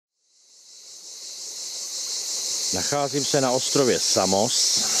Nacházím se na ostrově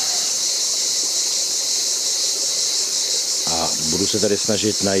Samos a budu se tady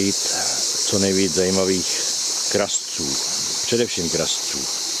snažit najít co nejvíc zajímavých krastců, především krastců.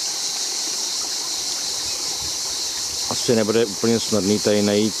 Asi nebude úplně snadný tady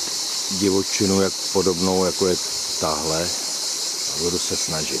najít divočinu jak podobnou, jako je tahle, a budu se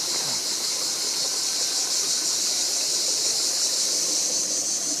snažit.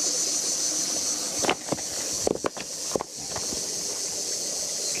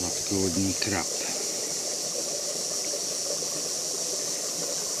 Sladkovodní krab.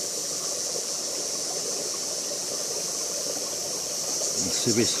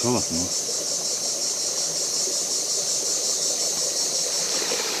 Musí být schovat, no.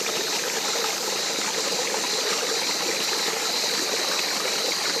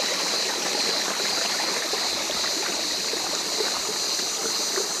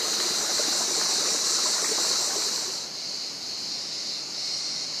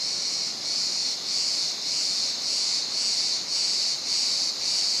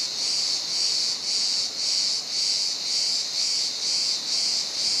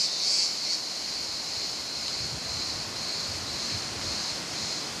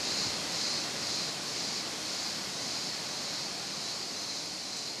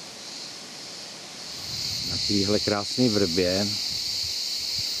 Na téhle krásné vrbě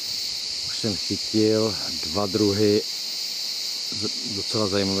už jsem chytil 2 druhy docela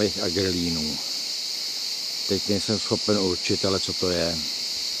zajímavých agrelínů. Teď nejsem schopen určit, ale co to je.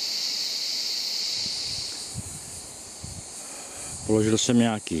 Položil jsem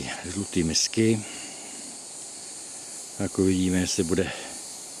nějaký žlutý misky. Tak uvidíme, jestli bude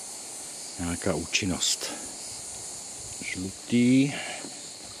nějaká účinnost. Žlutý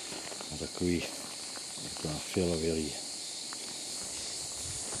a takový fialovělý.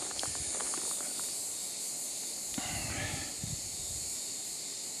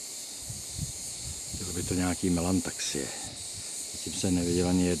 Bylo by to nějaký melantaxie. Zatím jsem neviděl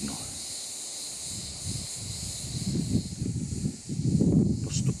ani jednu.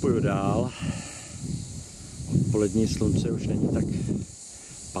 Postupuju dál. Odpolední slunce už není tak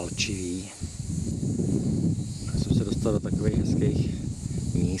palčivý. Já jsem se dostal do takových hezkých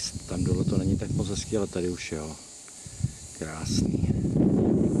míst. Tam dole to není tak moc hezký, ale tady už jo. Krásný.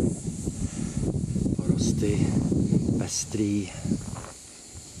 Porosty, pestrý.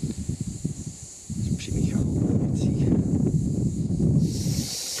 S přimíchanou věcí.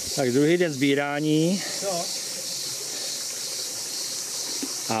 Tak druhý den sbírání.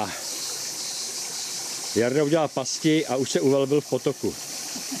 A Jarda udělal pasti a už se uvelbil v potoku.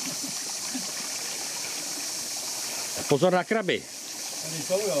 Pozor na kraby.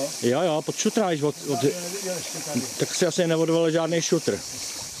 Jo, pod šutra, tak si asi neodvolil žádný šutr.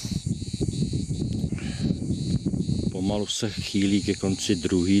 Pomalu se chýlí ke konci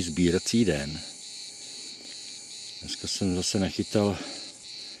druhý sbírací den. Dneska jsem zase nachytal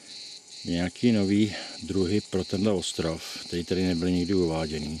nějaký nový druhy pro tenhle ostrov, který tady nebyl nikdy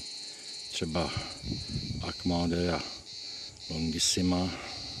uváděný. Třeba Akmadera longissima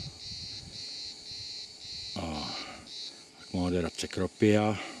a Akmadera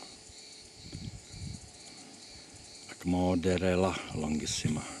cecropia, Akmaderella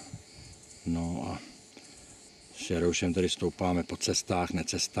longissima. No a s Jaroušem tady stoupáme po cestách,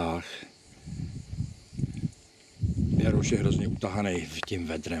 necestách. Jarouš je hrozně utahaný tím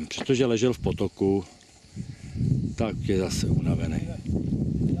vedrem, protože ležel v potoku, tak je zase unavený.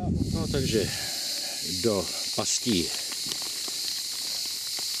 No takže do pastí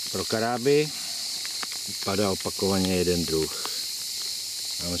pro karáby padá opakovaně jeden druh.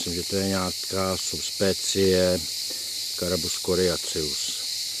 Já myslím, že to je nějaká subspecie Carabus coriaceus.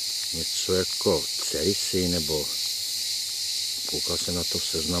 Něco jako cerisy, nebo koukal jsem na to v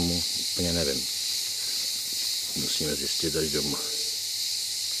seznamu, úplně nevím. Musíme zjistit až doma.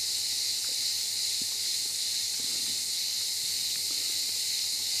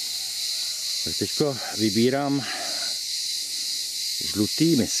 Tak teďko vybírám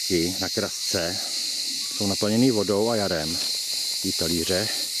žlutý misky na krasce. Jsou naplněný vodou a jarem. Tý talíře.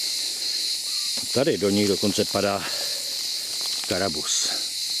 Tady do nich dokonce padá karabus.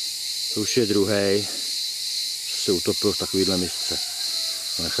 To už je druhý, co se utopil v takovýhle misce.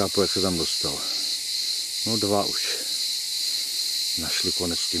 Nechápu, jak se tam dostal. No 2 už našli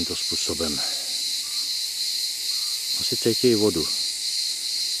konec tímto způsobem. Asi cítí vodu.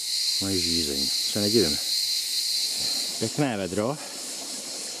 Mají žízeň, se nedivím. Pěkné vedro.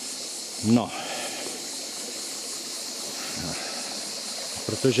 No.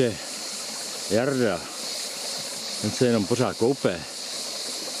 Protože Jarda, ten se jenom pořád koupe,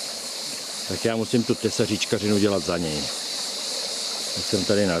 tak já musím tu tesaříčkařinu dělat za něj. Tak jsem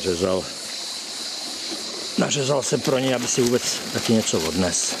tady nařezal. Nařezal jsem pro něj, aby si vůbec taky něco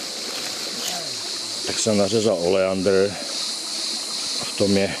odnes. Tak jsem nařezal oleandr a v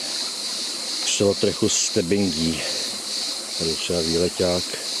tom je trochu stebingí. Tady třeba výleťák.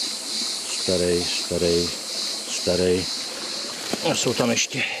 Starý. A jsou tam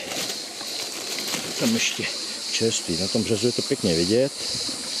ještě čerstvý. Na tom březu je to pěkně vidět.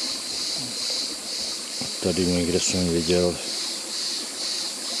 Tady někde jsem viděl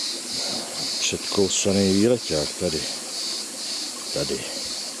předkousaný výleťák. Tady.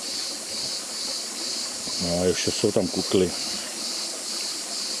 No a už jsou tam kukly.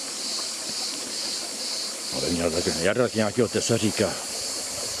 Ale měl tak nějakého tesaříka.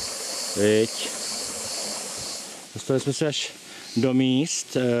 Viď? Dostali jsme se až do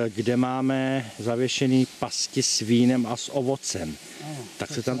míst, kde máme zavěšený pasti s vínem a s ovocem. Tak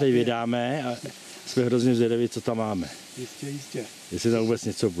se tam teď vydáme a jsme hrozně zvědaví, co tam máme. Jistě. Jestli tam vůbec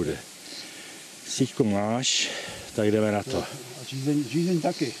něco bude. Síťku máš, tak jdeme na to. A žízeň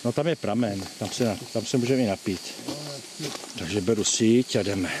taky. No tam je pramen, tam se můžeme i napít. Takže beru síť a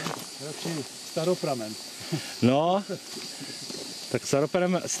jdeme. Radši staropramen. No, tak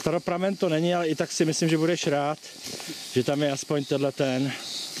staropramen to není, ale i tak si myslím, že budeš rád, že tam je aspoň ten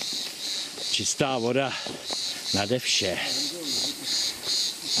čistá voda nade vše.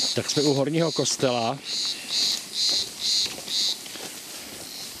 Tak jsme u horního kostela.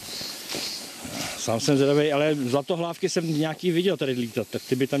 Sám jsem zvědavý, ale zlatohlávky jsem nějaký viděl tady lítat, tak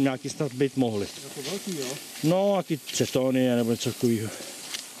ty by tam nějaký snad být mohly. Jako velký, jo? No, jaký cetony nebo něco takového.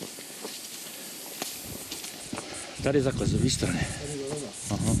 Tady takhle, z druhé strany.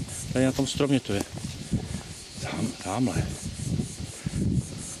 Aha, tady na tom stromě to je. Tamhle.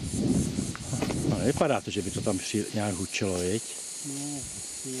 No, nevypadá to, že by to tam nějak hučelo, viď?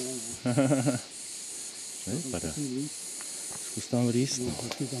 Nevypadá. Zkus tam vlízt.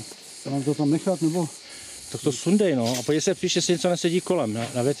 Mám to tam nechat, nebo? Tak to sundej, no. A podívej se, příště si něco nesedí kolem,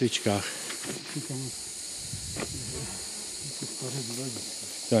 na větvičkách.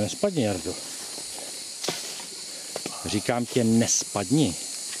 Jo, nespadni, Jardo. Říkám tě, nespadni.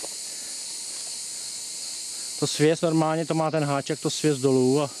 To svěs normálně, to má ten háček, to svěs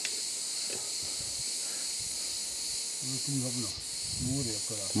dolů a... Můry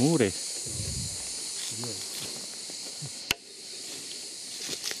akorát. Můry.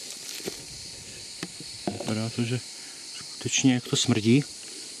 Vypadá to, že skutečně jak to smrdí.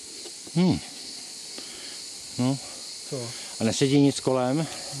 No. Co? A nesedí nic kolem?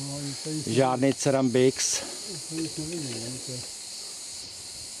 No, žádný cerambix.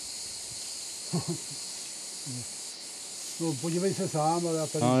 No, podívej se sám, ale já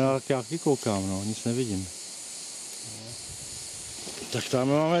tady... No, já taky koukám, no, nic nevidím. Tak tam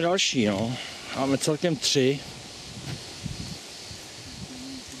máme další, no. Máme celkem 3.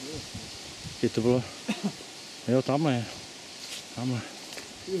 Kdy to bylo? Jo, tamhle je. Tamhle.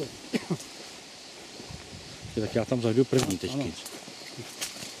 Tak já tam zajdu první teďky.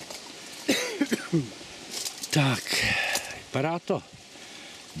 Tak, vypadá to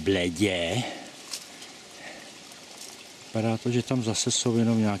bledě. Vypadá to, že tam zase jsou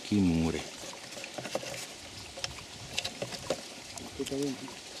jenom nějaký můry.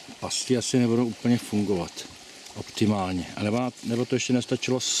 Pasti asi nebudou úplně fungovat optimálně. Nebo to ještě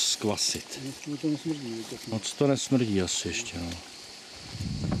nestačilo zkvasit. Moc to nesmrdí asi ještě. No.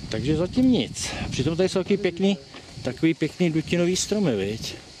 Takže zatím nic. Přitom tady jsou takový pěkný dutinový stromy,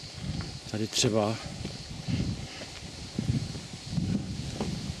 viď? Tady třeba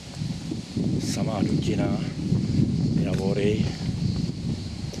samá dutina, javory.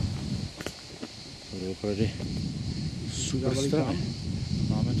 To je opravdu super stromy.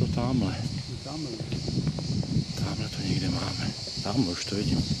 Máme to tamhle. Tamhle to někde máme. Tamhle už to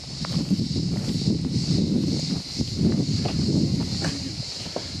vidím.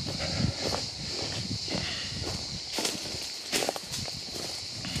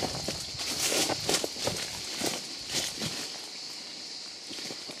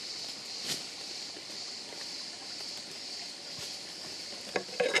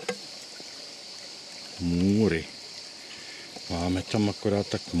 Můry. Máme tam akorát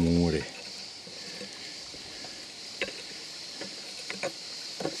tak můry.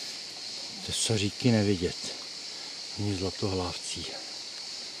 Tesaříky nevidět. Ani zlatohlávcí.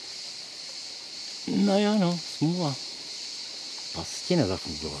 No jo, no, smůla. Pasti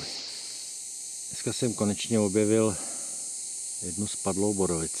nezafungovaly. Dneska jsem konečně objevil jednu spadlou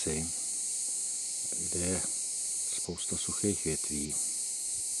borovici, kde je spousta suchých větví.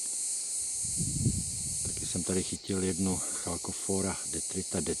 Taky jsem tady chytil jednu Chalcophora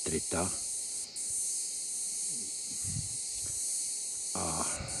detrita. A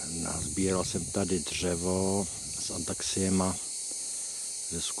nazbíral jsem tady dřevo s antaxiema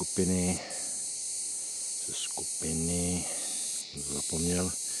ze skupiny,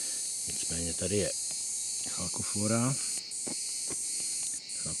 zapomněl, nicméně tady je chalkofora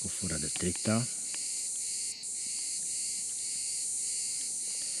detrita.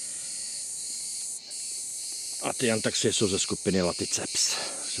 A ty antaxie jsou ze skupiny Laticeps,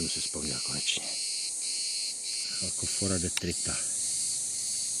 jsem si vzpomněl konečně. Chalkofora detrita.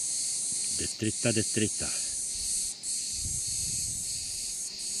 Detrita.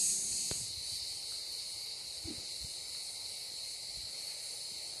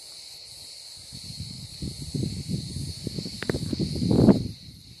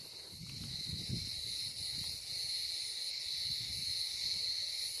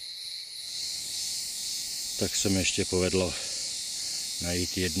 Tak se mi ještě povedlo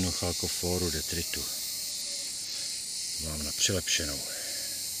najít jednu chalkoforu detritu. Mám na přilepšenou.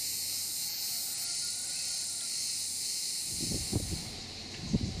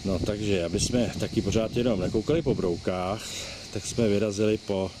 No takže, aby jsme taky pořád jenom nekoukali po broukách, tak jsme vyrazili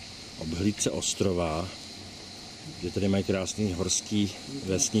po obhlídce ostrova, kde tady mají krásné horské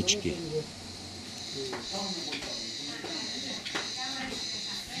vesničky.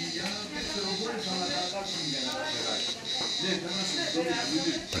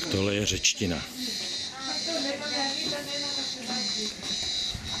 Tak tohle je řečtina.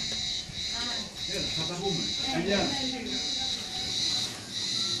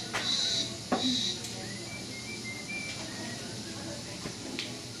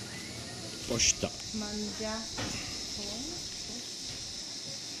 Pošta.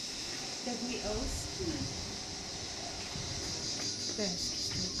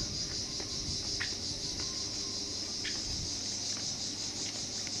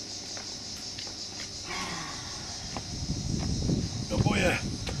 Do boje.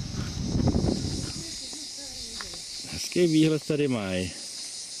 Hezký výhled tady mají.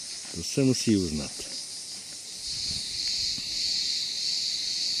 To se musí uznat.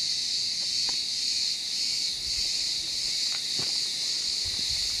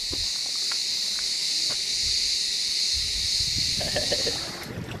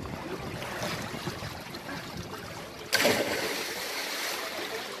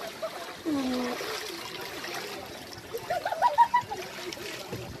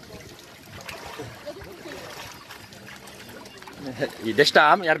 Jdeš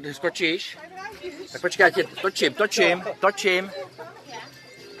tam, Jardu, skočíš? Tak počkej, já tě točím.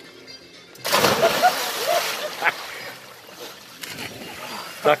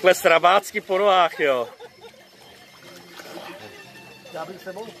 Takhle srabácky po nohách, jo. Já bych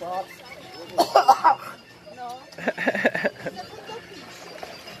se mohl spát.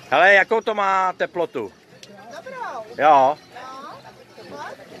 Hele, jakou to má teplotu? Dobrou. Jo.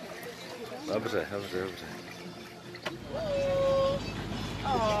 No. Dobře.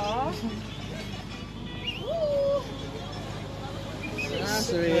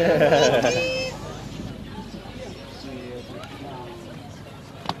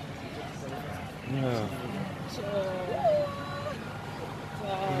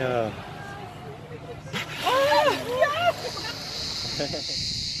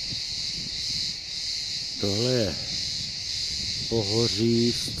 Tohle je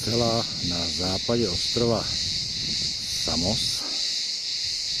pohoří zcela na západě ostrova Samos,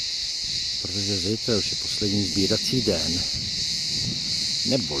 protože zítra už je poslední sbírací den,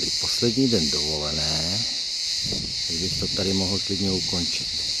 neboli poslední den dovolené, tak bych to tady mohl klidně ukončit.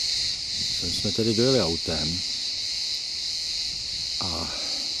 Sem jsme tedy dojeli autem a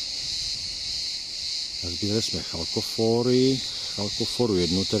nazbírali jsme chalkoforu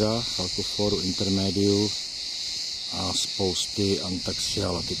jednu teda, chalkoforu intermediu a spousty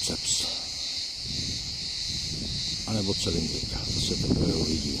Antaxia laticeps. A nebo cylindrika, to se teprve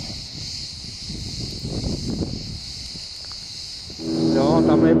uvidí. Jo,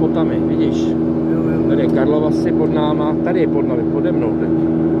 tamhle je potami, vidíš? Tady je Karlovasy pod náma, tady je pod námi, pode mnou teď.